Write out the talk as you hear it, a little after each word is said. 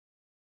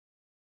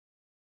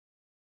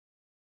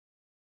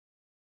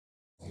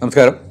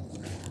Namaskaram.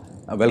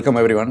 Welcome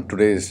everyone.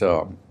 Today is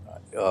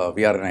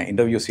we are in an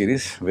interview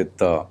series with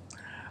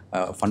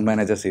fund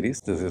manager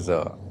series. This is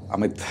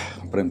Amit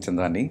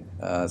Chandani.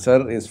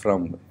 Sir is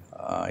from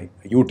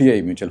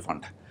UTI Mutual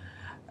Fund,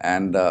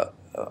 and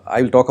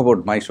I will talk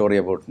about my story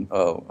about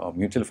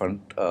mutual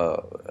fund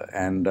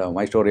and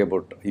my story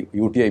about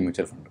UTI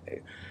Mutual Fund.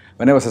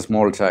 When I was a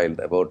small child,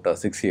 about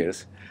 6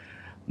 years,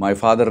 my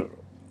father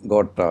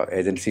got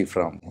agency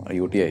from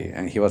UTI,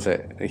 and he was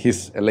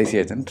his LIC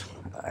agent.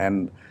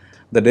 And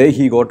the day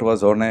he got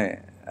was on a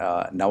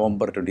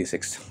November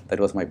 26th.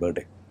 That was my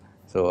birthday.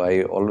 So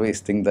I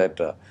always think that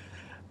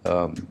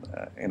one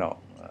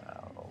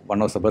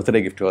was the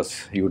birthday gift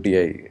was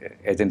UTI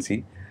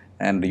agency,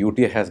 and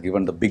UTI has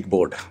given the big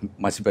board,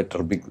 much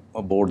better big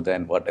board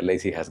than what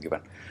LIC has given.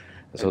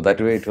 So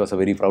that way, it was a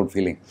very proud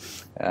feeling,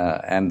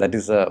 and that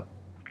is a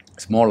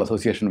small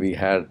association we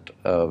had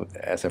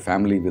as a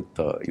family with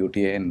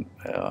UTA and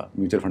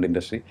mutual fund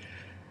industry.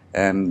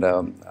 And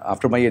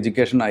after my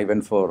education, I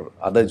went for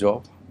other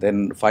job.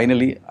 Then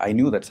finally, I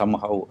knew that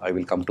somehow I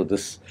will come to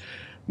this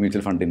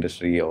mutual fund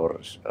industry or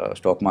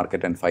stock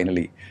market. And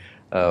finally,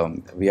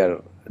 we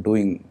are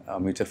doing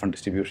mutual fund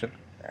distribution.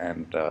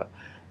 And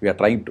we are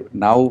trying to,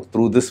 now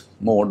through this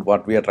mode,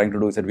 what we are trying to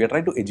do is that we are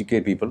trying to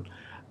educate people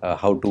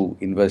how to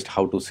invest,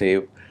 how to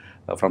save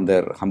from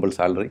their humble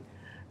salary,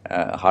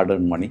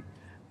 hard-earned money.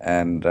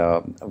 And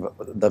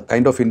the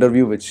kind of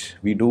interview which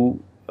we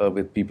do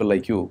with people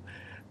like you,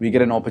 we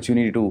get an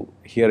opportunity to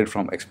hear it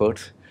from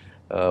experts,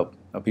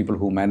 people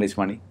who manage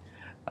money.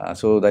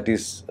 So that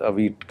is,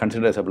 we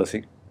consider as a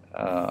blessing.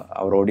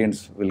 Our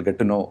audience will get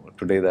to know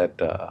today that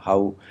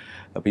how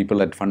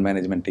people at fund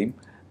management team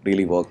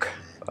really work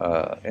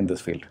in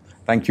this field.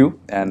 Thank you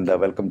and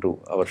welcome to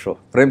our show.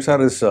 Prem sir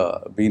has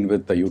been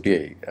with the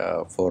UTI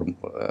for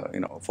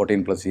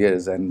 14 plus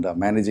years and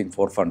managing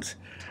 4 funds,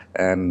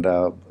 and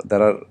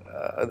there are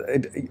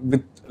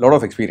with a lot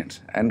of experience.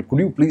 And could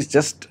you please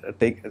just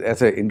take,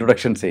 as an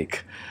introduction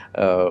sake,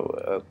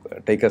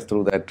 take us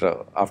through that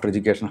after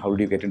education, how did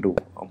you get into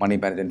money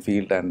management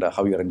field and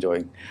how you are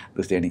enjoying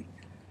this journey?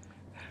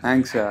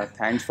 Thanks.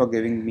 Thanks for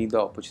giving me the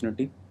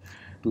opportunity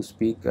to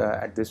speak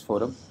at this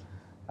forum.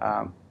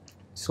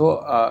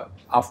 So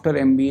after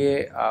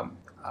MBA,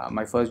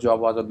 my first job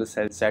was on the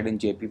sales side in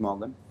JP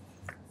Morgan.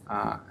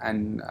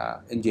 And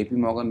in JP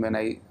Morgan, when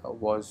I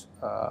was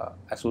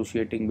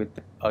associating with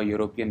a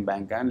European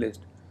bank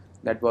analyst,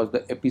 that was the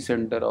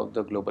epicenter of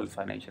the global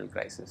financial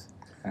crisis.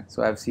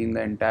 So I've seen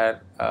the entire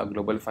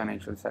global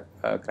financial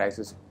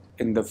crisis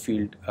in the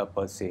field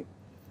per se.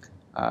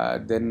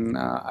 Then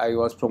I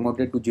was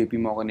promoted to JP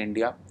Morgan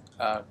India,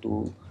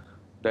 to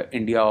the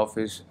India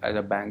office as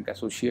a bank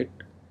associate.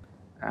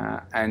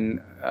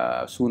 And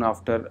soon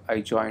after,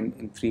 I joined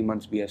in 3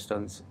 months. BS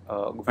Stearns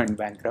went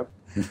bankrupt.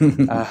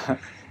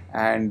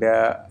 And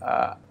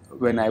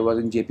when I was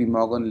in JP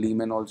Morgan,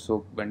 Lehman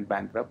also went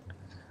bankrupt.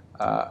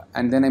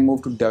 And then I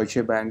moved to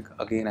Deutsche Bank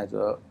again as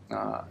a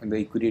in the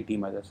equity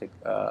team as a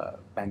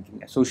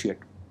banking associate.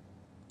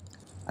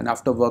 And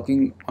after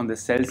working on the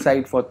sell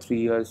side for 3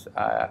 years,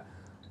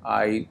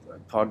 I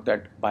thought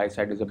that buy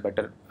side is a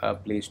better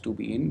place to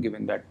be in,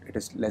 given that it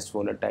is less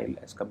volatile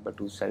as compared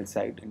to sell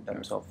side in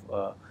terms of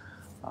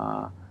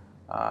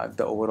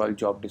the overall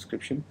job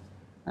description.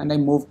 And I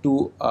moved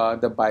to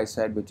the buy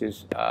side, which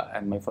is,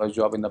 and my first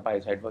job in the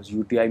buy side was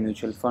UTI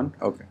Mutual Fund.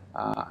 Okay.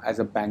 As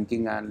a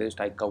banking analyst,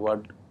 I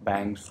covered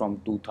banks from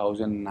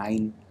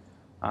 2009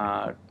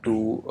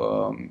 to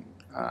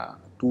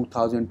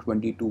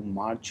 2022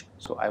 March.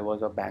 So I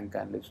was a bank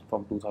analyst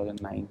from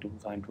 2009 to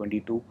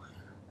 2022.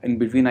 In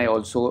between, I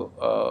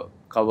also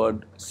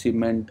covered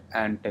cement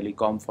and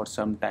telecom for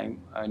some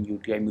time in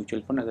UTI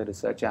Mutual Fund as a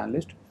research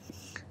analyst.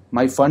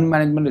 My fund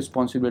management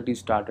responsibility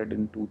started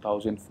in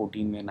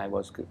 2014 when I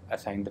was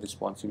assigned the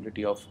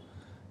responsibility of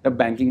the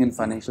banking and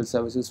financial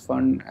services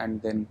fund,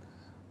 and then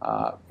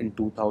in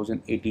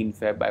 2018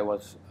 Feb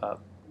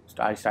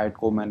I started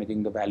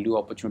co-managing the value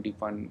opportunity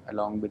fund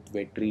along with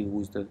Vetri,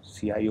 who is the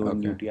CIO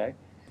in UTI.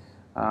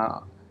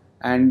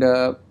 And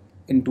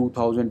in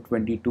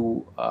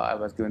 2022, I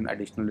was given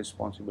additional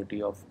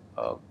responsibility of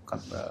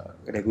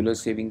regular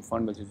saving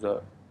fund, which is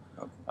a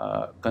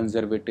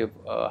conservative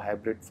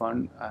hybrid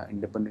fund,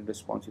 independent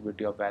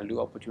responsibility of value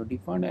opportunity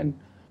fund. And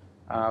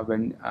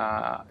when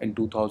in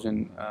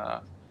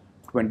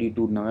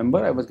 2022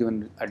 November, I was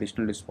given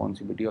additional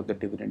responsibility of the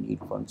dividend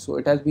yield fund. So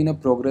it has been a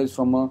progress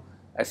from a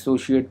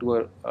associate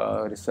to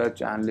a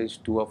research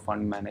analyst to a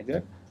fund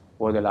manager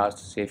over the last,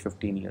 say,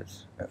 15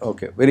 years.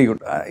 Okay, very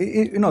good.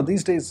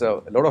 These days,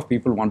 a lot of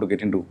people want to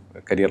get into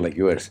a career like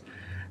yours.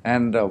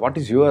 And what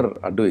is your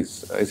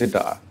advice? Is it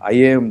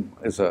IAM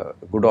is a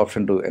good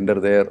option to enter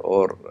there,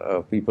 or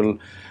people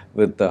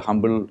with a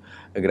humble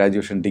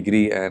graduation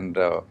degree and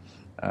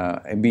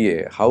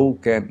MBA, how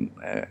can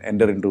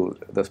enter into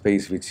the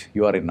space which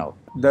you are in now?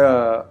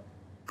 The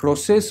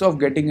process of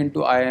getting into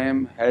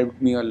IIM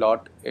helped me a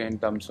lot in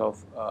terms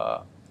of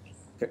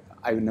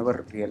I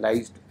never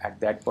realized at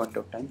that point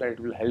of time that it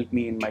will help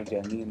me in my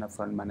journey in a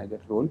fund manager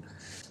role,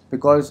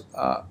 because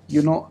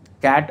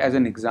CAT as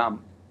an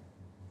exam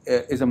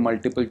is a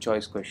multiple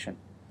choice question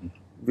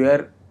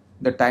where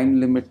the time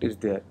limit is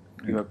there.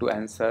 You have to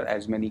answer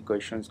as many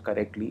questions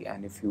correctly,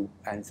 and if you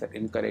answer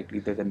incorrectly,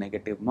 there's a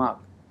negative mark.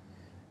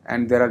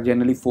 And there are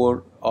generally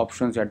 4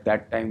 options at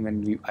that time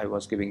when I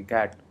was giving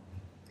CAT.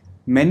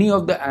 Many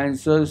of the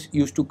answers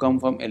used to come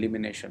from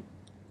elimination.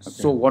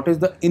 So what is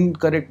the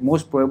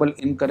most probable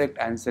incorrect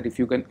answer? If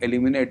you can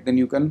eliminate, then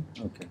you can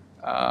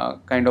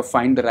kind of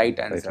find the right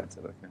answer.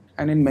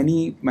 And in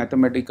many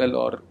mathematical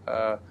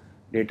or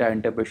data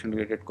interpretation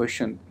related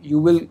question, you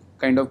will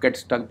kind of get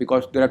stuck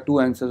because there are 2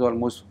 answers,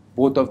 almost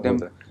both of them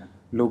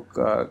look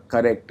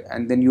correct,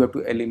 and then you have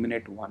to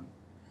eliminate one.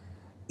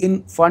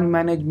 In fund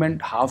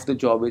management, half the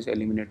job is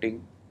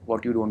eliminating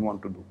what you don't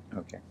want to do.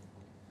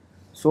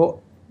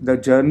 So the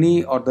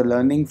journey or the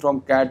learning from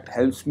CAT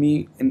helps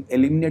me in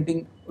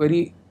eliminating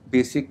very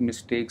basic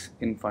mistakes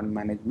in fund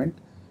management.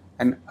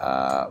 And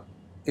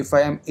if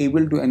I am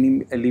able to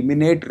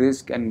eliminate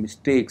risk and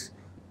mistakes,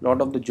 a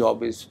lot of the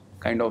job is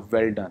kind of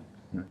well done.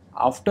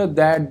 After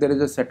that, there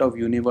is a set of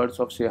universe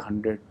of say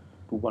 100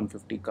 to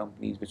 150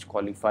 companies which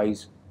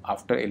qualifies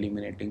after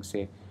eliminating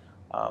say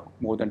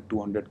more than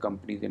 200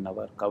 companies in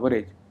our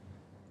coverage.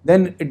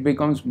 Then it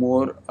becomes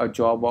more a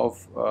job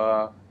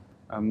of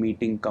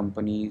meeting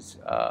companies,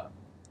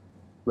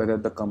 whether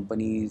the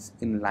company is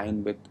in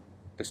line with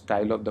the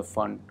style of the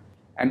fund,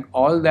 and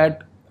all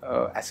that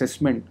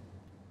assessment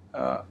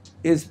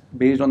is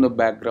based on the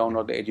background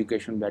or the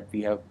education that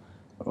we have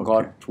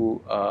got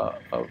through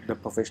the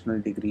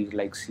professional degrees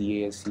like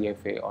CA,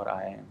 CFA or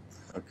IIM.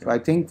 So I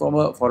think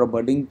for a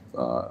budding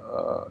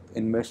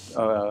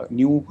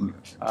new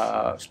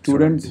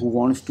student who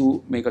wants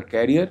to make a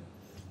career,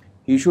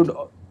 he should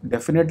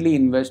definitely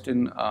invest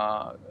in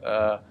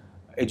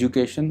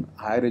education,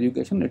 higher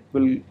education. It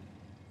will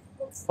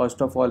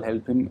first of all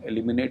help him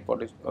eliminate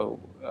what is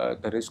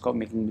the risk of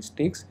making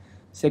mistakes.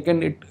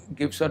 Second, it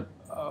gives a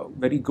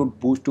very good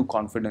boost to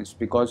confidence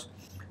because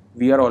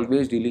we are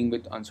always dealing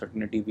with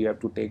uncertainty. We have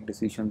to take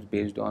decisions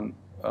based on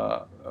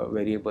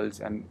variables,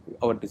 and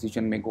our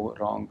decision may go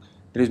wrong.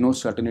 There is no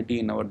certainty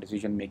in our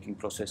decision making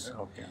process.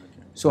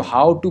 So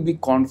how to be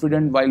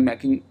confident while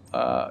making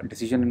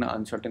decision in an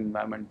uncertain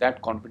environment,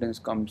 that confidence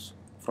comes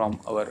from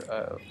our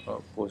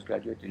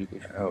postgraduate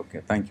education.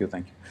 Thank you.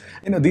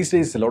 These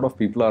days a lot of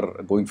people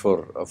are going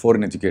for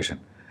foreign education.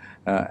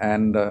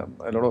 And a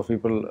lot of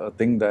people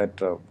think that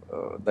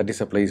that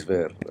is a place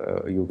where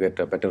you get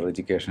a better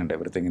education and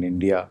everything. In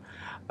India,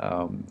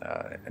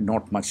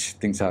 not much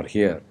things are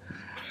here.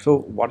 So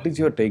what is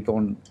your take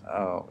on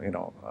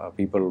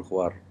people who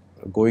are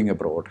going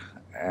abroad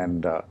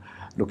and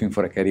looking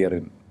for a career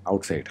in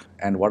outside,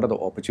 and what are the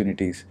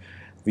opportunities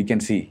we can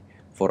see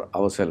for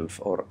ourselves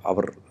or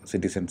our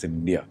citizens in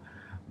India?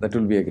 That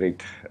will be a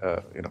great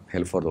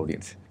help for the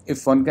audience.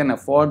 If one can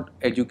afford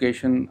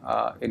education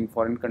in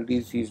foreign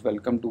countries, he is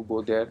welcome to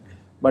go there.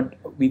 But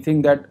we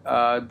think that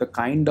the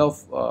kind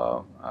of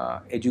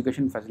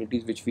education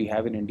facilities which we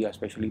have in India,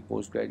 especially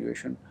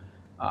post-graduation,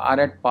 are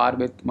at par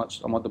with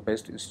some of the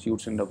best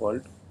institutes in the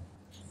world.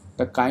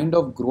 The kind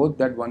of growth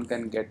that one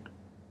can get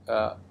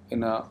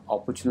in an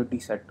opportunity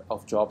set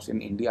of jobs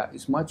in India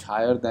is much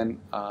higher than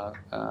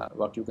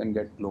what you can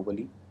get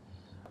globally.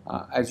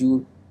 As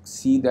you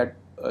see that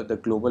the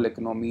global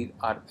economy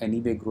are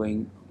anyway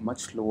growing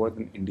much slower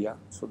than India,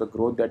 so the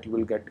growth that you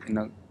will get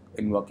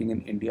in working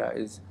in India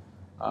is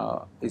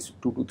 2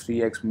 to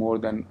 3x more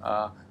than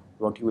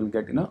what you will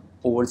get in an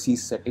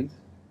overseas setting.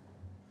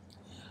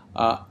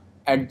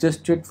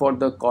 Adjusted for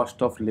the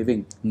cost of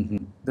living,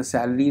 the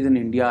salaries in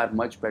India are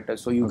much better,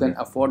 so you can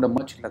afford a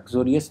much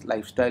luxurious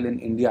lifestyle in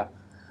India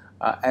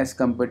as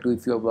compared to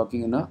if you are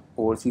working in an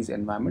overseas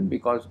environment,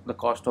 because the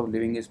cost of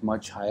living is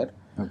much higher.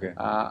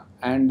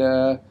 And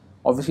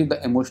obviously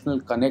the emotional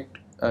connect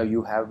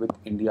you have with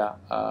India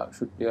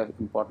should play an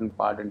important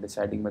part in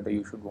deciding whether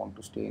you should want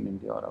to stay in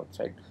India or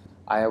outside.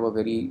 I have a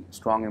very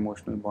strong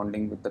emotional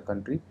bonding with the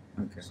country,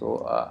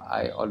 so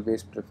I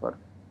always prefer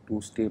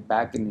to stay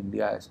back in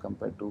India as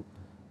compared to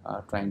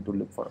trying to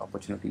look for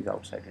opportunities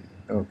outside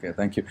India.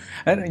 Thank you.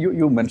 And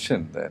you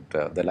mentioned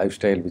that the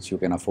lifestyle which you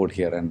can afford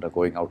here and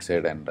going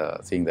outside and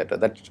seeing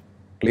that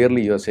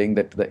clearly you are saying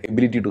that the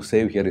ability to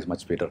save here is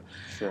much better.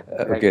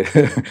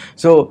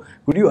 So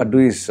could you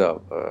advise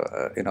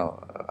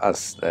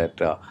us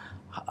that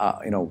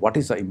what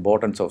is the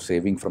importance of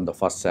saving from the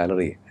first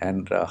salary,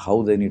 and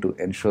how they need to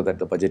ensure that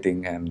the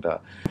budgeting and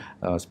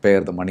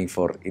spare the money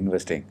for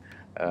investing?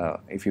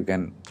 If you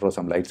can throw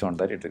some lights on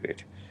that, it is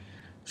great.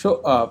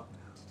 So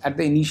at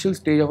the initial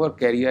stage of our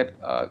career,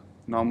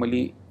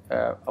 normally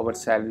our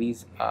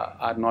salaries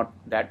are not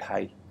that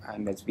high,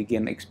 and as we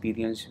gain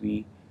experience,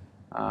 we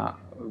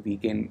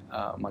gain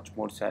much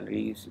more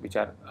salaries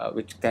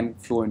which can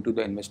flow into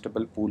the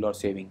investable pool or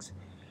savings.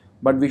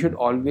 But we should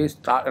always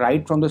start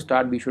right from the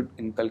start. We should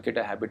inculcate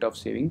a habit of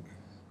saving,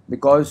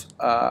 because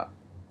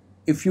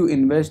if you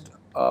invest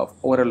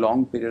over a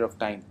long period of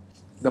time,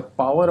 the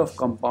power of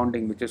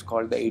compounding, which is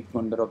called the eighth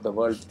wonder of the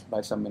world by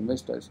some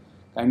investors,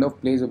 kind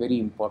of plays a very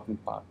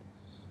important part.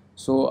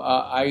 So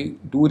I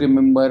do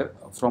remember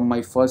from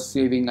my first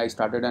saving, I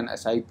started an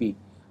SIP,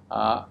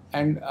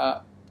 and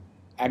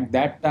at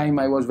that time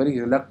I was very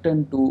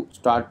reluctant to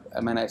start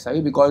an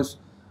SIP because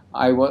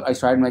I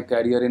started my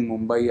career in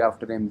Mumbai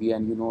after MBA,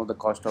 and you know the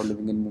cost of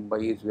living in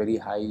Mumbai is very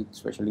high,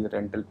 especially the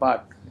rental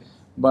part.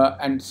 But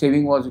and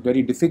saving was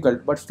very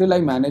difficult, but still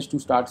I managed to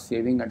start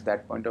saving at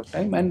that point of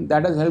time, and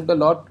that has helped a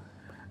lot.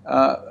 Uh,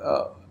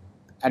 uh,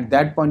 at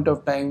that point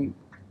of time,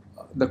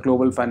 the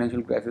global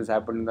financial crisis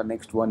happened in the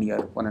next 1 year,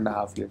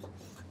 1.5 years.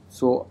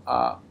 So,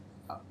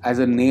 as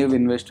a naive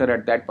investor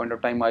at that point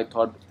of time, I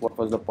thought, what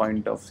was the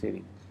point of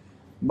saving?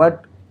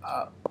 But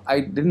I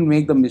didn't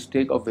make the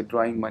mistake of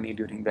withdrawing money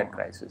during that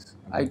crisis.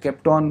 I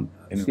kept on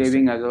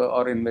saving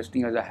or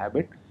investing as a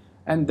habit,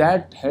 and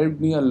that helped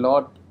me a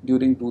lot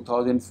during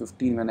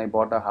 2015 when I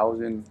bought a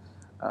house in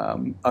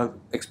a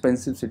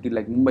expensive city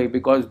like Mumbai,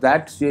 because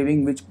that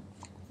saving which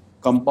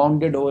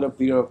compounded over a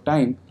period of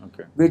time,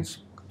 Okay. which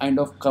kind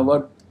of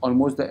covered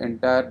almost the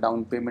entire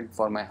down payment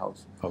for my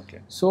house. Okay.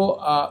 So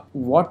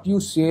what you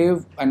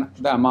save and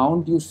the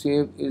amount you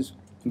save is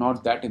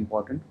not that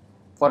important.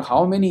 For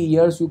how many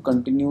years you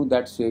continue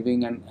that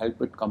saving and help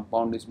it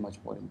compound is much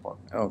more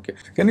important. Okay.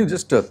 Can you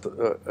just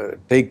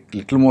take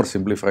little more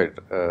simplified,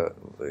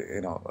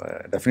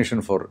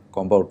 definition for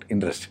compound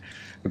interest?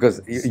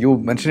 Because you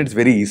mentioned it's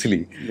very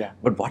easily. Yeah.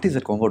 But what is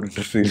a compound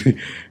interest really?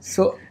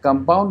 So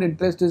compound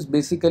interest is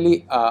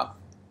basically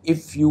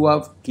if you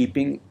are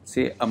keeping,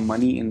 say, a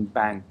money in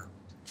bank,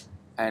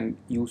 and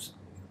you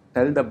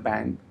tell the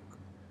bank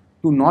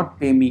to not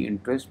pay me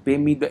interest, pay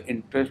me the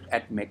interest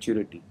at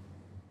maturity.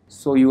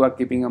 So you are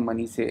keeping a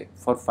money, say,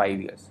 for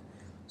 5 years.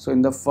 So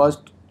in the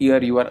first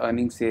year you are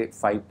earning, say,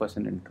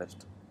 5%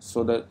 interest.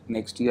 So the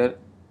next year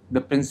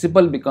the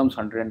principal becomes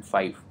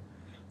 105.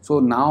 So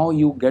now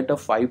you get a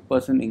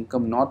 5%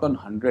 income not on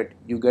 100,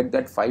 you get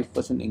that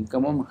 5%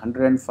 income on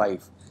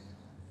 105.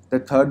 The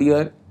third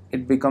year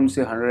it becomes,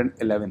 say,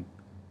 111.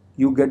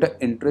 You get an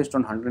interest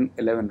on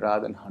 111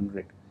 rather than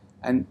 100.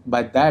 And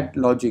by that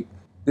logic,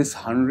 this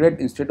 100,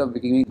 instead of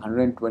becoming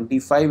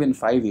 125 in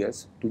 5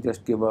 years, to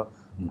just give a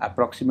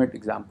approximate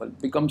example,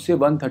 becomes, say,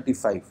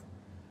 135.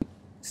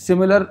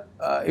 Similar,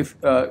 if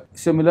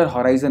similar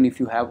horizon if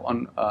you have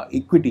on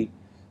equity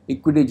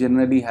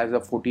generally has a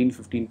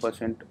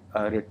 14-15%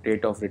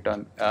 rate of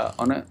return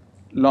on a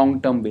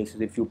long-term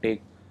basis. If you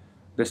take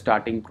the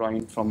starting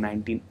point from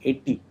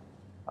 1980,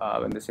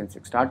 when the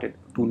Sensex started,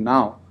 to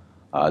now,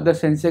 the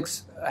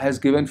Sensex has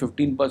given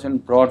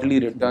 15% broadly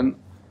return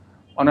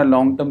on a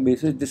long-term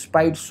basis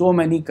despite so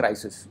many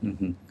crises.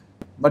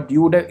 But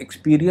you would have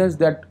experienced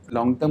that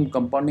long-term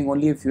compounding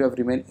only if you have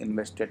remained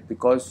invested,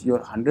 because your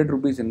 100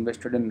 rupees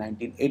invested in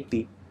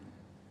 1980,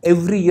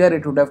 every year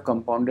it would have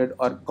compounded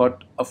or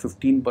got a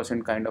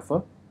 15% kind of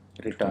a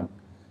return.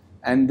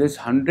 And this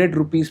 100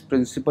 rupees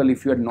principal,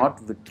 if you had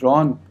not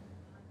withdrawn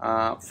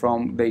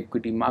from the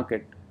equity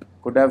market,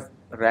 could have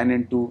ran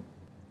into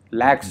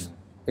lakhs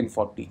in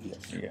 40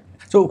 years. Yeah.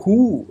 So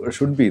who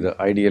should be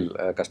the ideal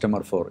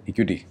customer for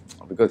equity?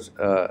 Because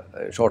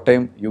short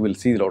time you will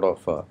see a lot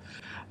of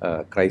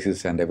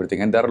crisis and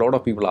everything, and there are a lot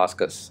of people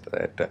ask us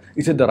that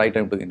is it the right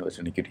time to invest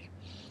in equity,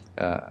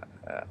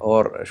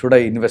 or should I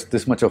invest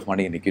this much of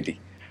money in equity?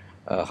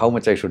 How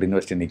much I should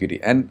invest in equity?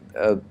 And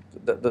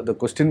the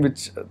question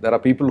which there are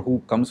people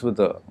who comes with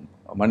the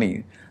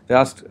money, they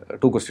ask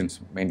two questions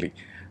mainly.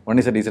 One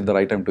is that is it the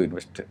right time to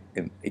invest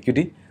in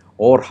equity,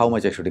 or how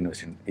much I should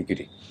invest in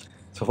equity?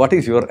 So what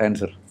is your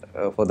answer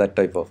for that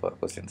type of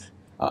questions?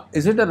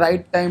 Is it the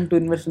right time to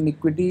invest in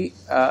equity?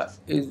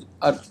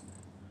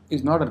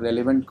 Is not a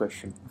relevant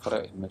question for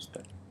an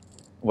investor.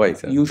 Why,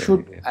 sir? You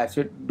should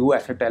do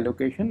asset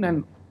allocation,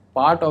 and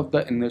part of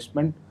the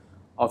investment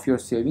of your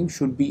savings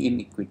should be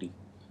in equity.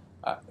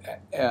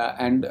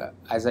 And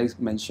as I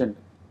mentioned,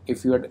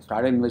 if you had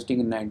started investing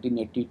in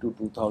 1980 to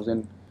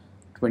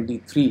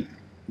 2023,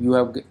 you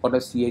have got a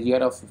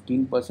CAGR of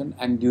 15%,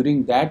 and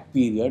during that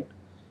period,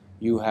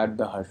 you had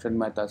the Harshad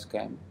Mehta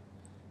scam,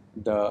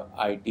 the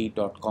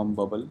IT.com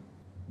bubble,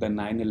 the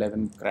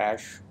 9/11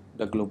 crash,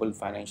 the global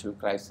financial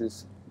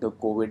crisis, the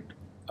COVID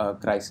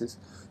crisis.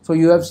 So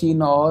you have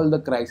seen all the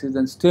crises,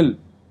 and still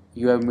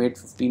you have made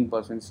 15%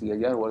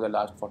 CAGR over the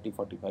last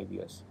 40-45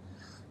 years.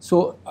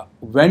 So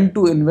when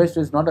to invest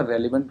is not a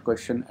relevant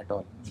question at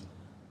all.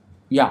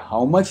 Yeah,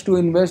 how much to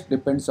invest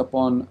depends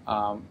upon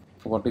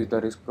what is the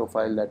risk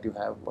profile that you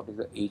have, what is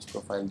the age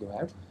profile you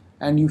have,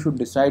 and you should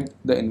decide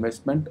the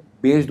investment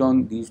based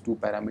on these two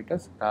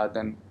parameters rather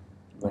than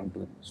when to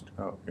invest.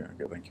 Okay,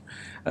 thank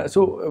you.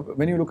 So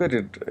when you look at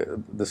it,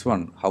 this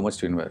one, how much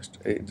to invest,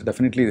 it's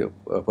definitely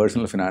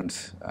personal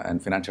finance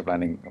and financial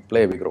planning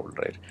play a big role,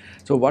 right?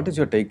 So what is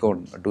your take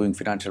on doing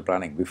financial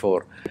planning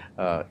before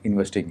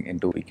investing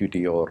into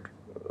equity or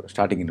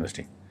starting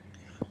investing?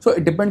 So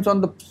it depends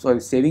on the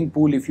saving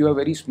pool. If you have a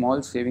very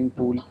small saving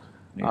pool,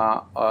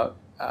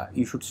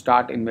 you should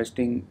start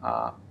investing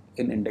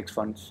in index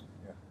funds,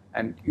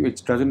 and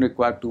it doesn't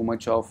require too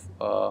much of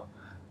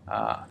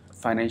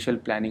financial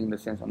planning in the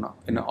sense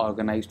in an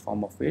organized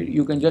form of way.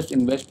 You can just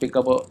invest, pick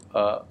up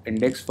a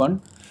index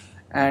fund,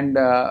 and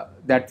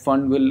that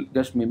fund will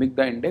just mimic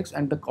the index,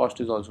 and the cost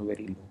is also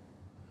very low.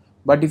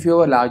 But if you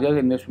have a larger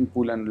investment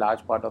pool and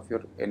large part of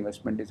your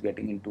investment is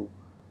getting into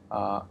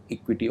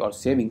equity or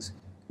savings,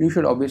 you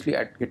should obviously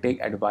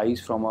take advice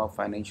from a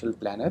financial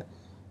planner,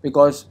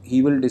 because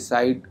he will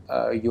decide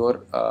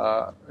your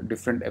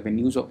different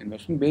avenues of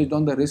investment based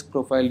on the risk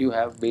profile you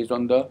have, based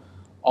on the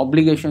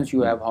obligations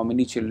you have, how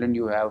many children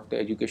you have, the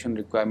education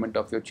requirement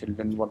of your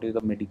children, what is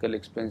the medical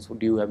expense,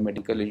 do you have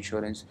medical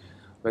insurance,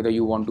 whether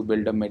you want to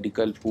build a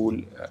medical pool,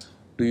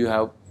 do you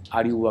have,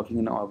 are you working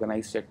in an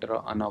organized sector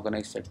or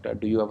unorganized sector,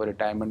 do you have a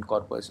retirement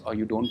corpus or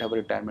you don't have a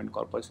retirement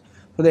corpus.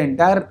 So the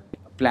entire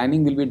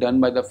planning will be done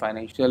by the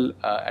financial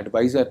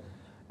advisor,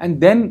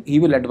 and then he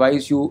will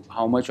advise you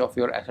how much of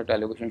your asset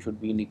allocation should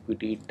be in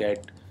equity,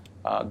 debt,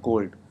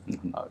 gold.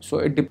 So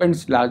it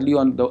depends largely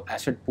on the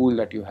asset pool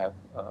that you have.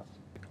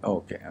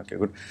 Okay, okay,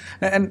 good.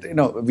 And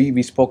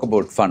we spoke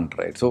about fund,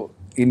 right? So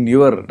in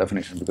your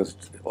definition, because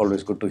it's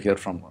always good to hear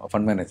from a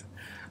fund manager,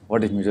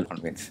 what is mutual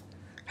fund means?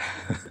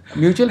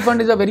 Mutual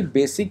fund is a very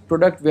basic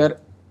product where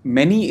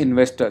many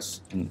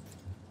investors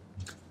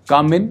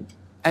come in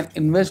and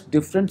invest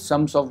different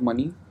sums of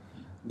money.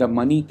 The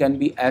money can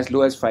be as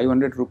low as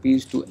 500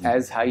 rupees to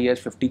as high as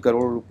 50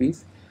 crore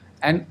rupees,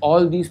 and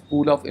all these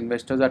pool of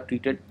investors are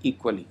treated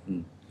equally.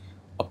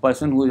 A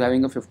person who is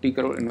having a 50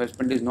 crore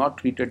investment is not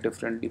treated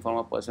differently from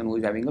a person who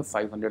is having a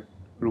 500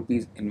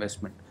 rupees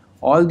investment.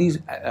 All these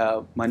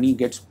money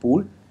gets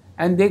pooled,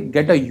 and they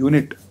get a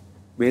unit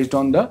based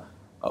on the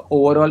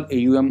overall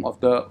AUM of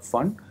the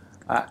fund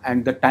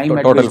and the time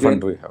at Total which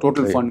fund we have.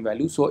 total Right. fund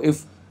value. So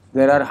if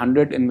there are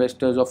 100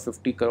 investors of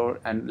 50 crore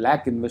and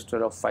lakh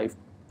investor of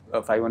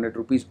 500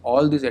 rupees,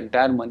 all this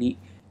entire money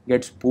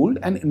gets pooled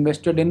and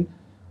invested in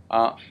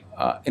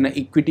an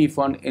equity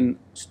fund in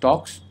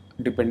stocks,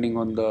 depending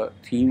on the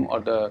theme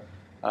or the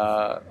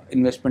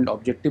investment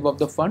objective of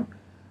the fund.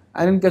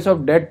 And in case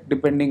of debt,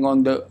 depending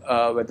on the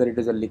whether it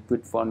is a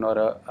liquid fund or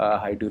a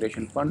high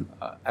duration fund,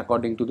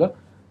 according to the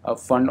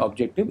fund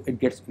objective, it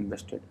gets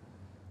invested.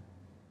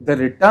 The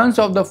returns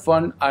of the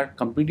fund are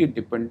completely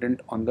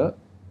dependent on the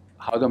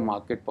how the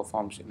market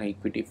performs in an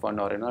equity fund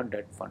or in a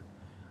debt fund.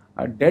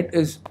 Debt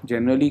is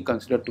generally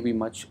considered to be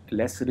much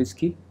less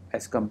risky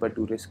as compared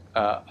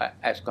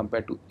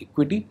to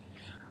equity,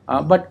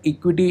 but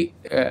equity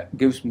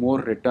gives more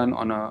return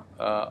on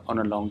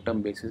a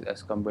long-term basis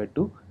as compared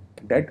to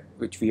debt,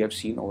 which we have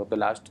seen over the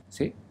last,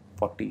 say,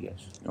 40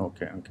 years.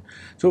 Okay, okay.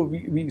 So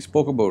we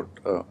spoke about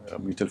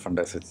mutual fund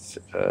assets,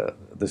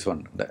 this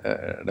one,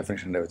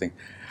 definition and everything.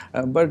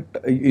 But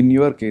in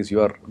your case,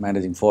 you are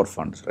managing 4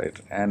 funds, right?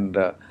 And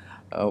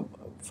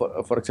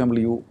for example,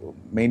 you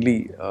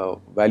mainly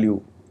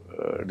value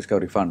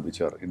discovery fund, which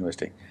you are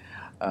investing.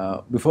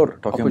 Before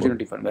talking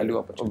Opportunity about fund, value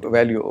opportunity.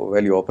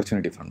 value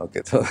opportunity fund.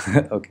 Okay, so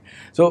okay.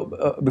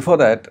 So before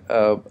that,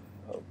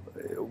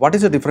 what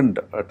is a different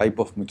type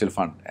of mutual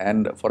fund?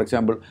 And for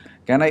example,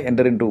 can I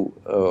enter into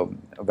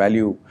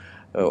value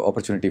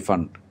opportunity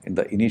fund in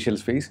the initial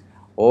phase,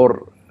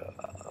 or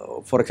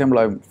for example,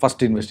 I'm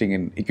first investing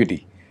in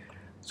equity.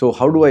 So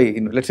how do I,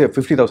 let's say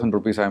 50,000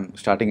 rupees, I'm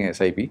starting a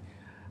SIP,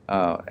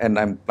 and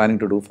I'm planning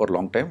to do for a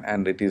long time,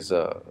 and it is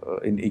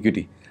in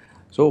equity.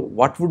 So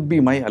what would be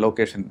my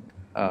allocation?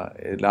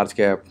 Large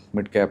cap,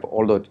 mid cap,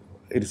 although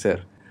it is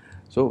there.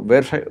 So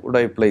where would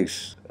I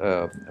place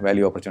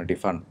value opportunity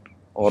fund,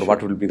 or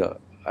what will be the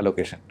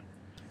allocation?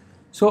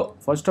 So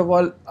first of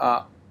all,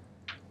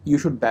 you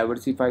should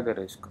diversify the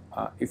risk.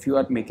 If you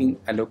are making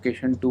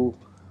allocation to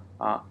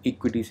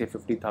equity, say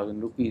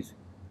 50,000 rupees,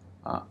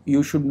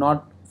 you should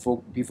not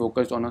be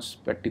focused on a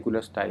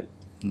particular style.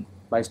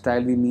 By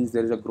style, we means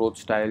there is a growth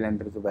style and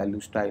there is a value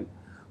style.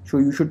 So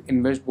you should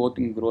invest both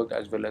in growth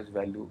as well as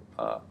value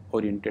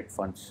oriented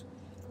funds,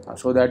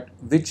 so that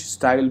which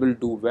style will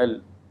do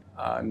well.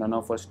 None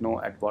of us know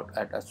at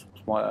a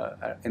small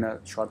in a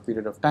short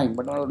period of time,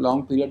 but on a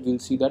long period, we'll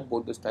see that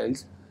both the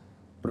styles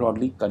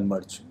broadly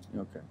converge.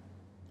 Okay.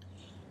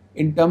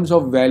 In terms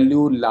of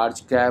value,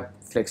 large cap,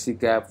 flexi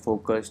cap,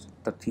 focused,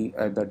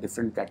 the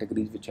different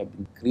categories which have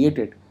been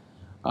created.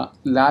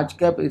 Large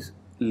cap is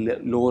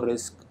low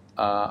risk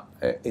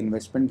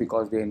investment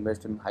because they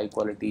invest in high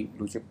quality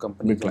blue chip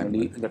companies,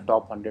 generally in the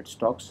top 100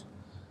 stocks.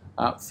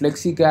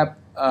 Flexi cap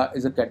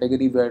is a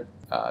category where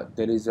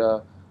there is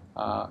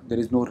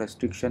no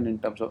restriction in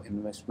terms of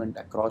investment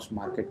across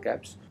market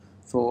caps.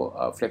 So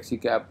flexi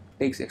cap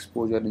takes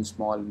exposure in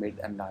small, mid,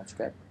 and large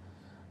cap.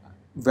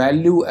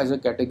 Value as a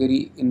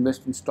category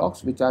invest in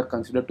stocks which are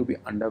considered to be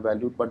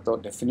undervalued, but the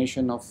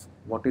definition of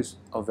what is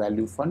a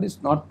value fund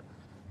is not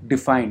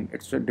defined.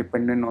 It's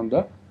dependent on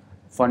the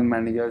fund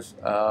manager's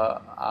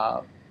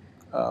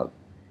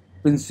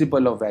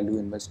principle of value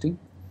investing.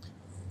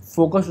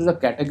 Focus is a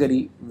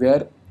category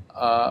where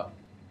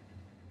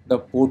the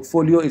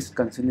portfolio is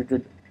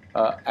concentrated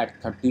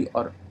at 30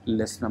 or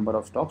less number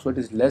of stocks, so it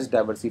is less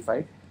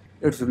diversified.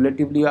 It's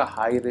relatively a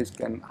high risk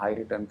and high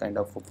return kind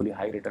of, hopefully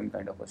high return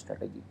kind of a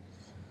strategy.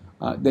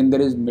 Then there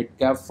is mid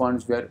cap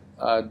funds where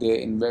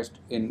they invest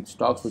in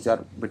stocks which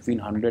are between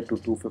 100 to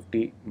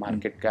 250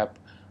 market cap,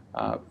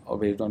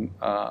 based on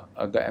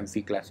the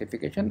MFI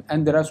classification.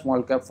 And there are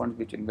small cap funds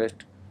which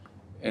invest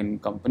in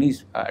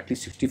companies. At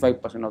least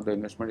 65% of the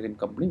investment is in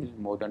companies which is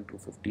more than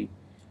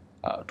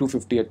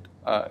 250th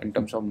in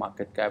terms of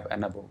market cap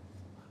and above.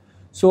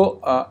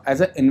 So as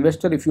an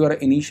investor, if you are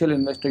an initial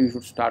investor, you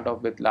should start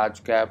off with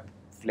large cap,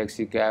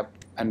 flexi cap,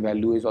 and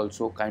value is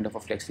also kind of a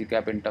flexi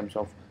cap in terms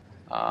of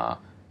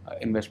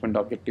investment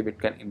objective. It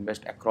can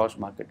invest across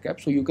market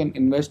cap. So you can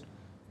invest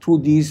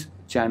through these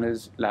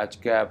channels: large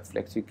cap,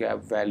 flexi cap,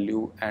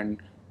 value,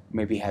 and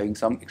maybe having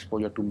some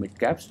exposure to mid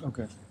caps.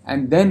 Okay.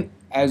 And then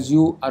as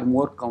you are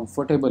more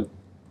comfortable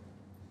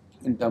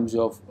in terms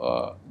of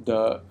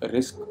the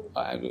risk,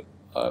 the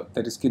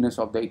riskiness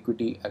of the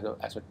equity as an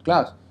asset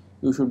class,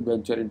 you should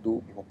venture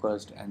into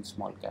focused and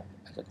small cap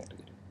as a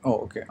category. Oh,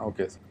 okay,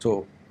 okay.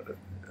 So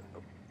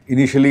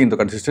initially into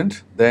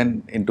consistent,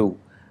 then into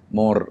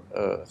more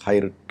high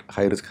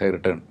risk, high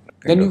return.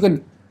 Then you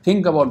can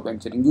think about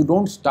venturing. You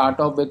don't start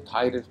off with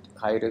high risk,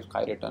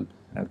 high return,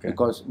 Okay.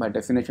 because by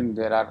definition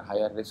there are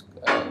higher risk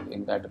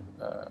in that.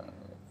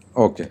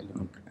 Okay.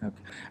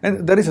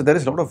 And there is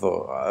a lot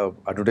of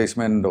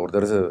advertisement, or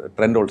there is a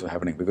trend also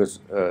happening, because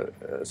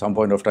some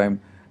point of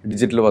time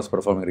digital was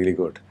performing really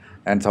good,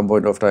 and some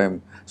point of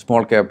time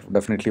small cap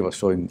definitely was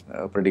showing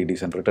pretty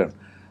decent return.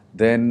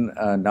 Then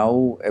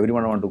now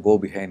everyone want to go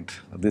behind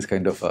this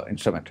kind of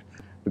instrument,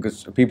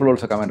 because people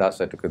also come and ask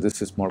that, okay,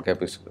 this is small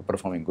cap is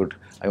performing good,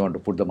 I want to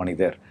put the money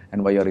there,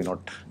 and why are you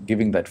not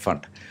giving that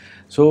fund?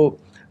 So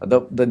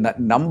the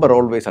number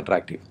always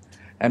attractive.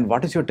 And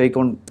what is your take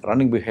on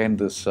running behind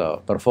this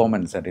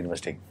performance and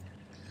investing?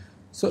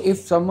 So if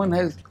someone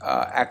has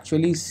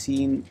actually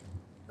seen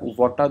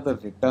what are the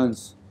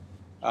returns,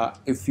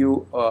 if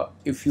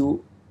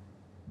you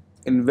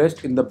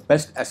invest in the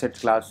best asset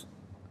class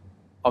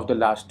of the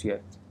last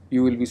year,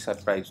 you will be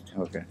surprised.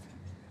 Okay.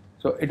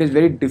 So it is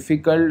very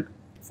difficult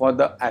for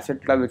the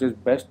asset class which is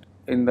best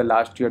in the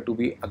last year to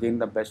be again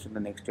the best in the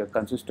next year,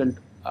 consistent.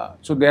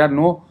 So there are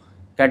no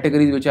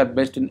categories which are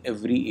best in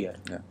every year.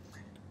 Yeah.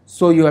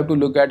 So you have to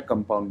look at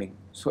compounding.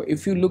 So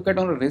if you look at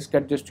on a risk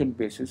adjusted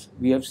basis,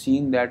 we have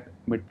seen that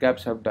mid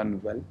caps have done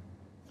well,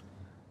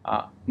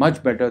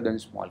 much better than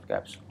small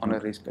caps on a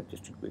risk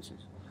adjusted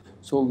basis.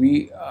 So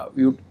we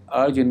would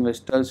urge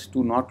investors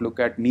to not look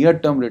at near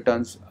term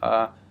returns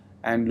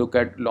and look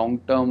at long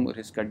term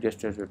risk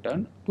adjusted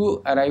return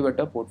to arrive at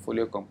a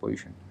portfolio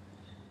composition.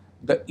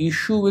 The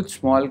issue with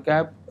small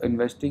cap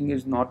investing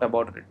is not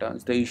about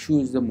returns. The issue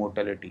is the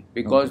mortality,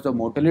 because the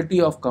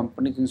mortality of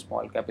companies in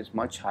small cap is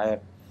much higher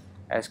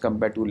as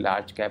compared to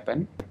large cap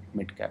and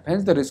mid cap.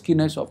 Hence the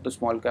riskiness of the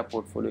small cap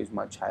portfolio is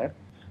much higher,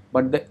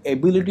 but the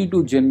ability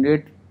to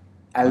generate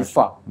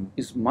alpha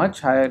is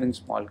much higher in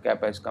small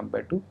cap as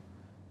compared to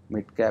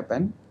mid cap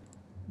and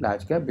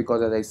large cap,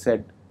 because as I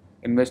said,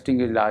 investing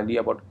is largely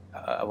about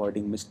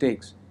avoiding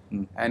mistakes.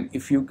 And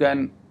if you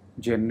can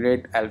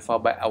generate alpha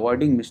by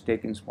avoiding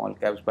mistake in small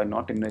caps, by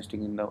not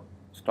investing in the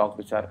stocks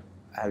which are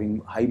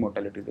having high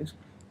mortality risk,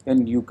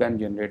 then you can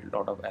generate a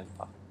lot of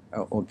alpha.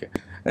 Oh, okay.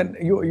 And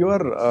you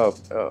are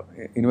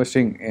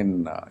investing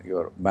in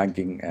your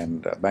banking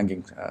and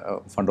banking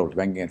fund, also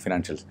banking and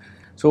financials.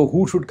 So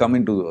who should come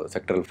into the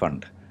sectoral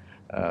fund,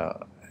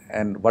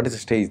 and what is the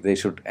stage they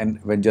should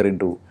venture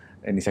into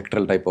any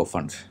sectoral type of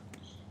funds?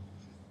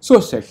 So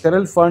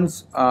sectoral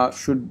funds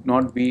should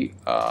not be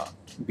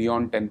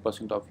beyond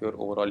 10% of your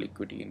overall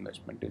equity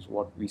investment is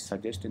what we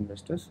suggest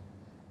investors.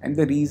 And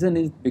the reason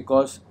is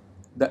because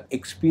the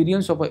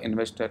experience of an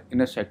investor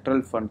in a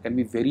sectoral fund can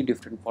be very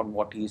different from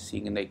what he is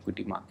seeing in the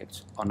equity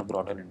markets on a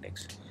broader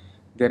index.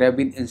 There have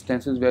been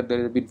instances where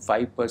there have been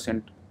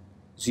 5%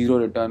 zero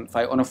return.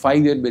 On a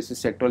 5-year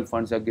basis, sectoral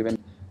funds have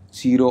given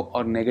 0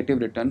 or negative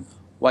return,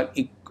 while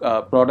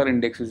broader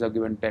indexes have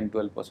given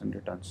 10-12%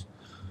 returns.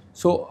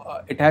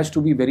 So it has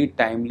to be very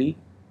timely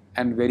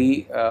and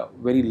very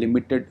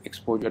limited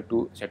exposure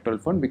to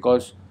sectoral fund,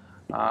 because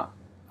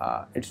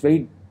it's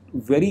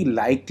very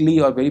likely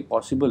or very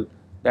possible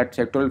that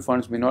sectoral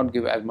funds may not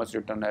give as much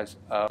return as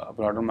a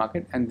broader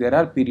market, and there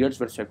are periods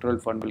where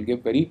sectoral fund will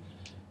give very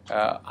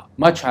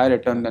much higher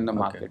return than the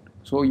market.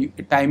 So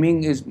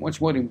timing is much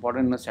more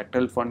important in a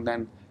sectoral fund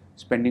than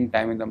spending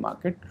time in the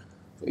market.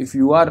 So if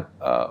you are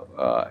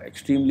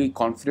extremely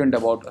confident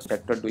about a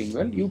sector doing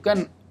well, you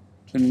can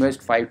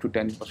invest 5 to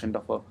 10%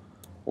 of a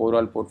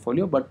overall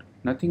portfolio, but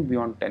nothing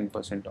beyond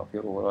 10% of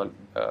your overall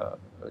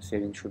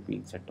savings should be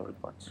in sectoral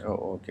funds.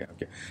 Oh, okay,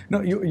 okay.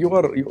 Now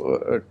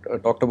you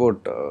talked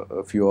about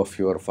a few of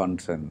your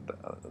funds and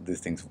these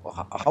things.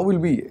 How will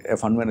be a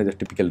fund manager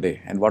typical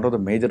day, and what are the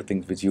major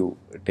things which you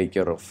take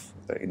care of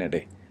in a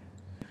day?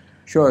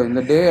 Sure. In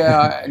the day,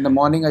 in the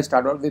morning, I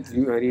start out with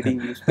reading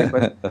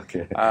newspaper.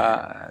 Okay.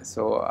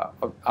 So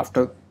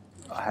after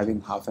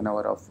having half an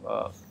hour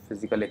of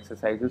physical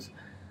exercises,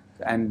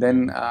 and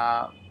then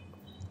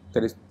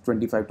there is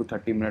 25 to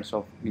 30 minutes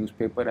of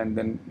newspaper, and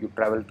then you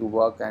travel to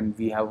work, and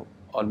we have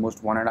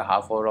almost 1.5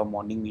 hour of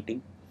morning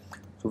meeting.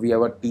 So we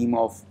have a team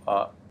of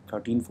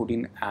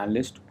 13-14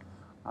 analysts,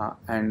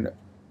 and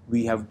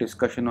we have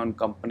discussion on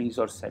companies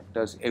or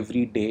sectors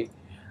every day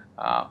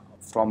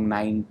from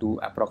 9 to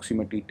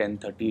approximately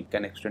 10:30. It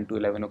can extend to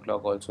 11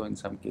 o'clock also in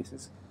some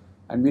cases.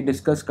 And we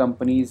discuss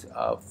companies.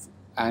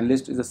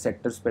 Analyst is a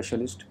sector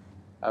specialist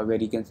where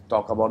he can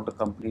talk about the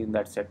company in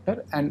that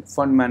sector, and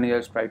fund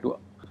managers try to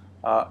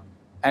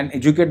and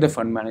educate the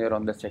fund manager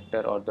on the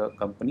sector or the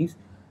companies.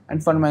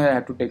 And fund manager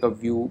have to take a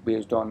view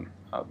based on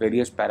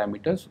various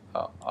parameters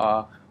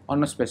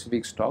on a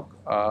specific stock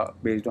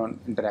based on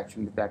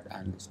interaction with that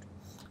analyst.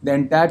 The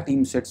entire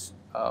team sits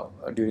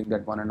during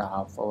that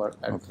 1.5 hour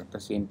at the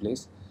same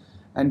place,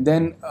 and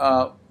then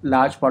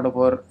large part of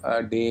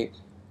our day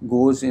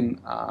goes in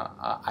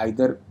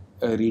either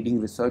reading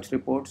research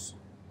reports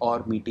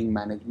or meeting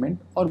management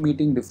or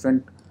meeting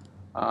different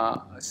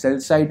sell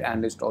side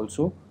analysts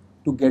also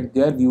to get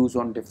their views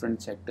on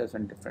different sectors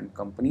and different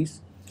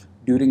companies.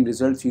 During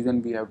result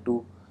season, we have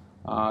to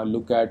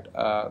look at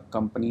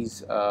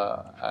companies'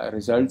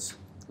 results.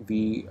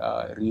 We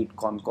read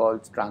con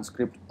calls,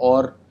 transcript,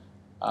 or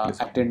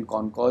attend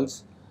con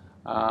calls.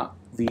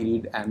 We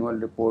read annual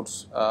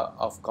reports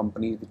of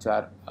companies which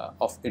are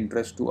of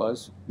interest to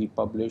us. We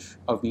publish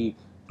or we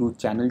do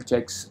channel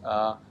checks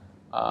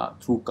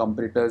through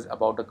competitors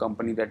about a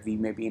company that we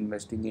may be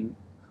investing in,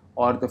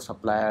 or the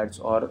suppliers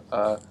or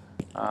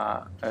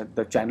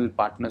the channel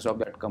partners of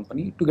that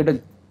company to get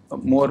a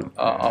more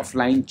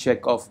offline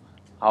check of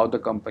how the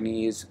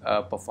company is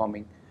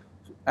performing.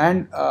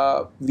 And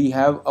we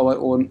have our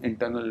own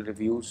internal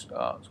reviews.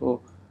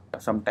 So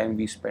sometime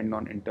we spend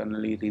on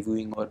internally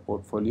reviewing our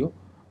portfolio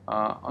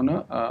on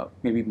a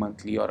maybe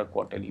monthly or a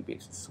quarterly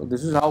basis. So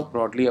this is how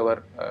broadly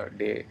our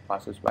day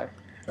passes by.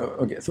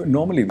 Okay, so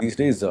normally these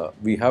days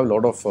we have a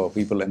lot of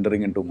people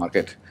entering into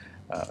market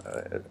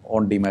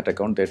on demat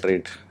account. They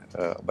trade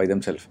by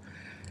themselves,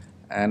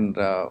 and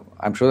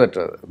I'm sure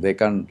that they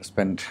can't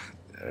spend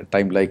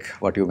time like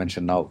what you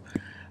mentioned now.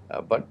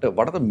 But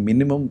what are the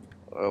minimum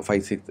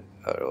 5, 6,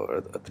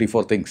 3,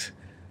 4 things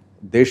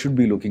they should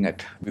be looking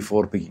at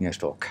before picking a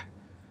stock?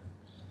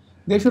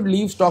 They should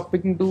leave stock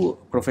picking to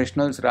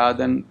professionals rather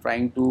than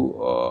trying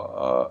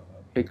to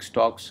pick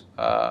stocks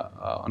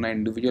on an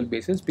individual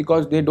basis,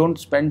 because they don't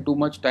spend too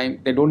much time.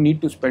 They don't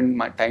need to spend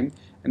my time.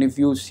 And if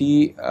you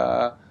see,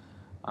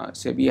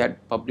 SEBI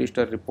had published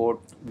a report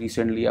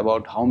recently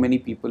about how many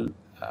people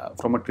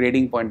from a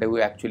trading point of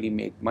view actually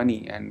make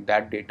money, and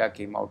that data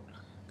came out.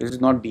 This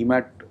is not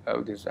demat,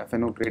 this is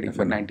FNO trading,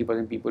 but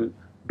 90% people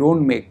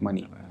don't make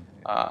money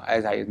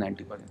as high as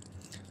 90%.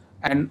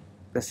 And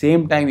the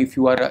same time, if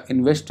you are an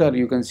investor,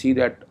 you can see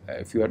that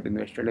if you are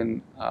invested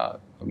in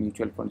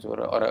mutual funds or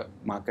a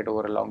market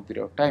over a long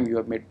period of time, you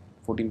have made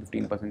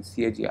 14-15%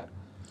 CAGR.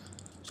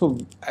 So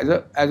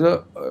as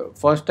a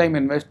first time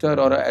investor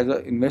or as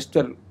an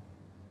investor,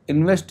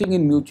 investing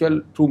in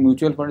through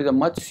mutual fund is a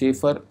much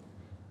safer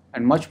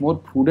and much more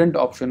prudent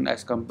option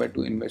as compared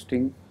to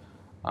investing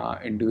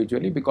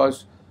individually,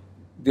 because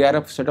they are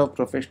a set of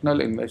professional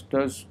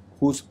investors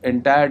whose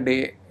entire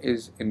day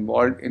is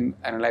involved in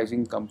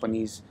analyzing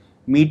companies,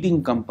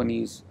 meeting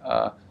companies.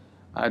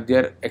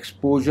 Their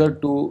exposure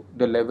to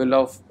the level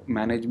of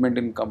management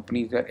in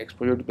companies, their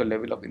exposure to the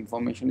level of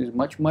information is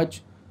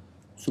much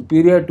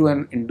superior to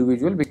an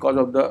individual because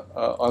of the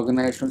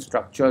organizational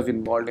structures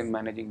involved in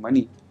managing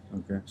money.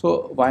 Okay.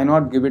 So why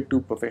not give it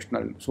to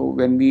professional? So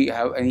when we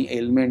have any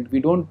ailment, we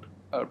don't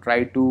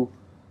try to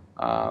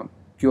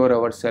cure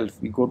ourselves.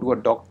 We go to a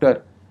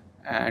doctor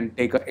and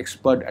take an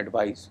expert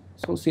advice.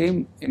 So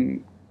same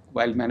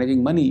while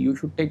managing money, you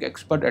should take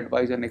expert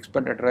advice, and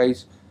expert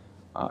advice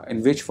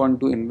in which fund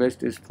to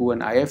invest is through an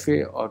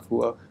IFA or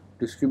through a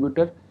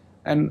distributor,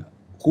 and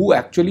who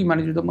actually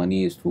manages the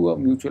money is through a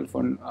mutual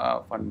fund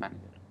manager.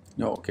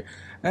 Okay,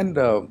 and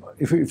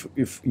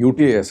if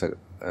UTA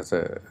as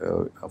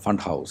a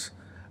fund house,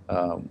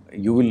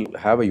 you will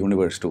have a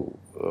universe to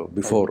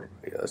before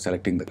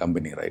selecting the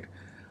company, right?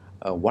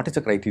 What is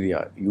the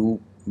criteria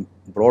you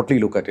broadly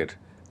look at it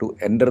to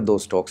enter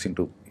those stocks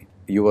into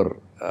your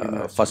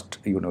first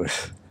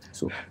universe?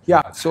 So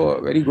yeah, so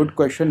a very good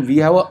question. We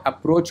have an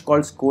approach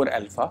called Score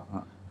Alpha,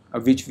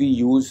 which we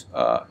use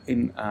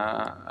in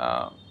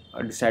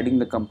deciding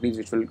the companies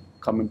which will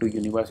come into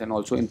universe and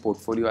also in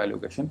portfolio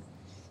allocation.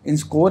 In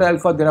Score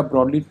Alpha, there are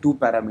broadly 2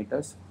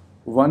 parameters.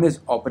 One is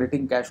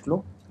operating cash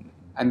flow,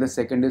 and the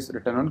second is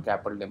return on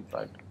capital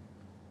employed.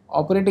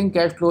 Operating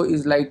cash flow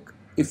is like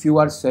if you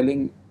are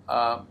selling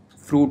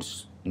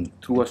fruits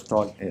through a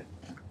stall,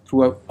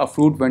 through a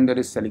fruit vendor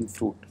is selling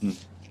fruit.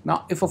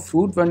 Now, if a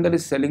fruit vendor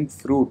is selling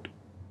fruit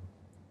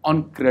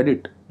on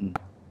credit,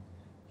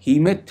 he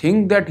may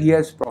think that he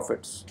has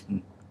profits,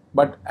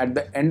 but at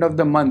the end of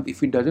the month, if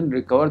he doesn't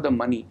recover the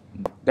money,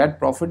 that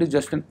profit is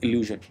just an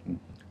illusion.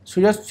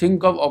 So just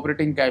think of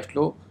operating cash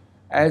flow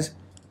as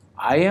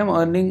I am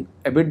earning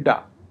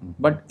EBITDA,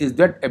 but is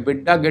that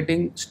EBITDA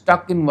getting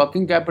stuck in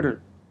working capital?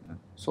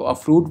 So a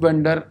fruit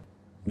vendor,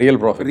 Real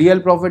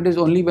profit is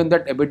only when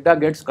that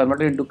EBITDA gets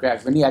converted into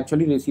cash, when he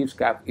actually receives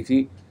cash, if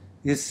he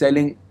is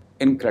selling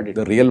in credit.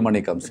 The real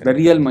money comes in. The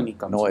real money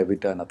comes No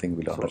EBITDA, nothing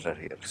will enter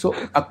here. So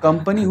a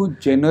company who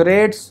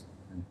generates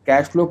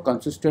cash flow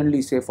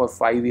consistently, say for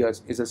 5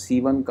 years, is a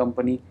C1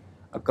 company.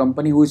 A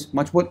company who is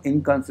much more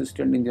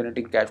inconsistent in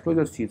generating cash flow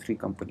is a C3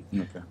 company.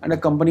 Okay. And a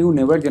company who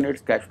never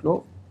generates cash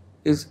flow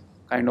is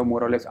kind of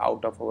more or less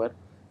out of our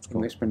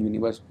investment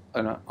universe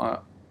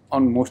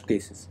on most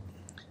cases.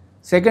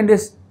 Second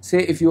is, say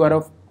if you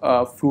are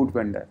a fruit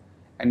vendor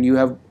and you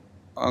have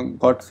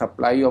got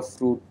supply of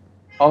fruit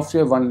of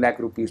say 1 lakh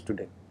rupees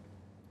today,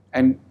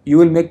 and you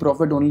will make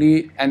profit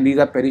only, and these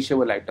are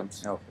perishable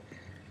items. Okay.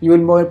 You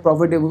will make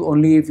profit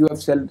only if you have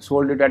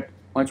sold it at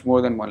much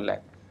more than 1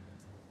 lakh.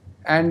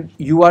 And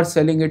you are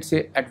selling it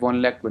say at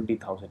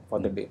 1,20,000 for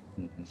the day.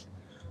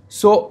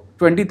 So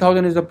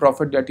 20,000 is the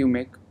profit that you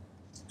make.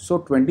 So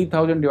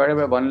 20,000 divided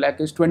by 1 lakh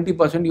is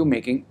 20% you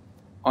making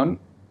on,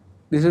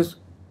 this is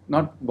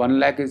not 1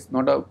 lakh is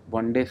not a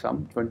one day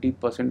sum,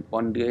 20%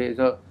 one day is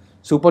a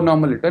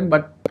supernormal return,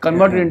 but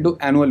converted into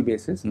annual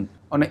basis,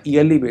 on a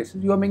yearly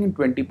basis, you are making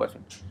 20%.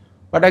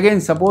 But again,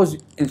 suppose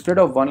instead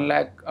of 1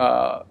 lakh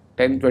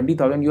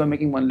 20,000, you are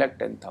making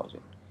 1,10,000.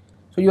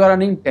 So you are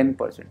earning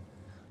 10%.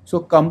 So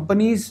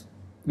companies,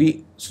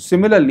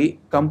 similarly,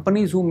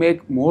 companies who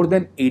make more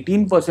than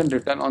 18%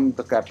 return on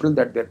the capital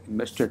that they're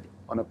invested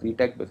on a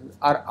pre-tax basis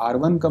are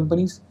R1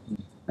 companies,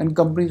 and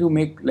companies who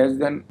make less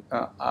than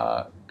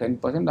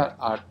 10%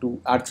 are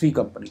R3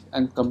 companies,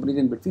 and companies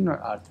in between are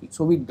R3.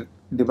 So we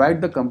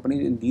divide the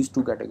companies in these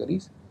two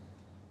categories,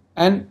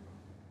 and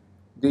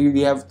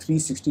we have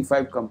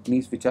 365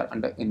 companies which are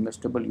under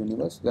investable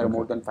universe. There are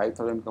more than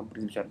 5,000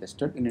 companies which are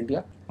listed in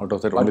India. Out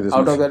of that,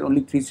 only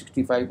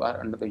 365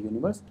 are under the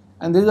universe.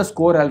 And there is a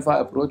score alpha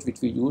approach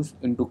which we use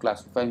into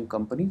classifying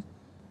companies,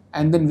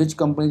 and then which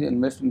companies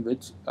invest in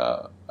which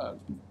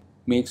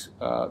makes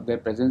their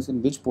presence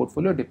in which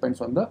portfolio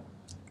depends on the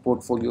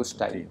portfolio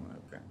style.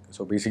 Okay.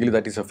 So basically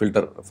that is a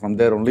filter. From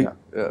there only,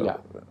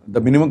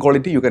 the minimum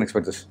quality you can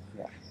expect this.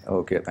 Yeah.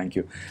 Okay, thank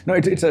you. No,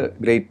 it's a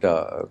great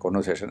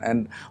conversation.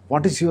 And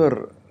what is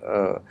your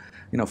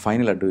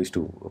final advice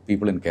to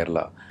people in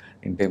Kerala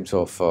in terms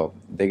of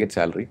they get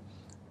salary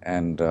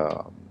and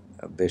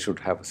they should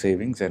have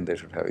savings and they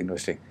should have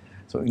investing.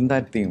 So in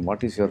that theme,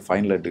 what is your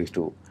final advice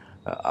to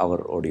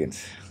our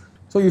audience?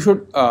 So you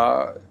should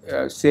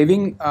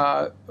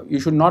you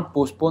should not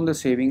postpone the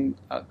saving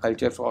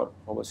culture for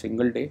a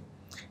single day.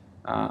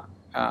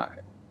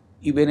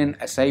 Even in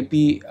SIP,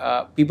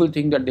 people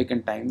think that they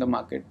can time the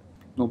market.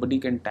 Nobody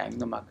can time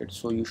the market.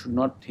 So you should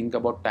not think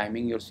about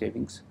timing your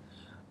savings.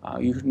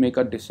 You should make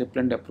a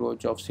disciplined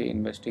approach of, say,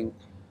 investing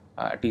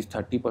at least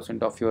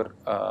 30% of your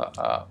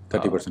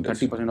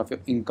 30% of your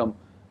income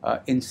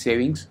in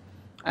savings.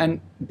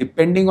 And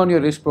depending on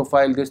your risk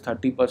profile, this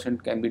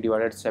 30% can be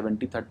divided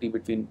 70-30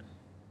 between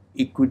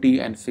equity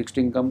and fixed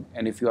income.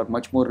 And if you are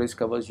much more risk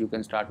averse, you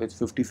can start with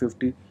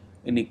 50-50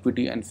 in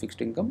equity and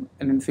fixed income.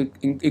 And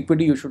in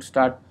equity, you should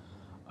start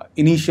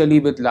initially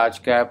with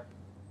large cap,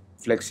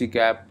 flexi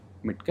cap,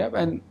 mid cap,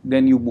 and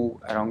then you move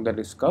along the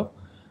risk curve.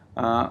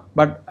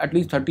 But at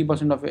least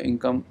 30% of your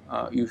income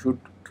you should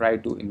try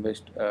to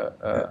invest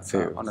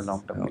on a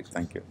long-term basis.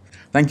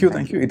 Thank you.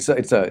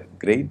 It's a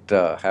great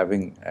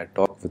having a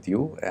talk with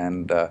you,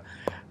 and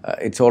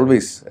it's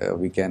always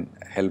we can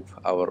help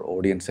our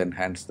audience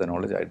enhance the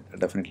knowledge.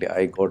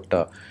 I got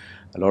a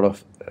lot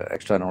of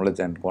extra knowledge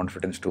and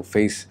confidence to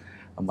face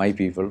my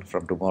people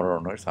from tomorrow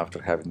onwards after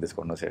having this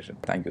conversation.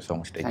 Thank you so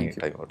much for taking your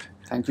time out.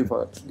 Thank you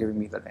for giving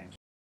me the time.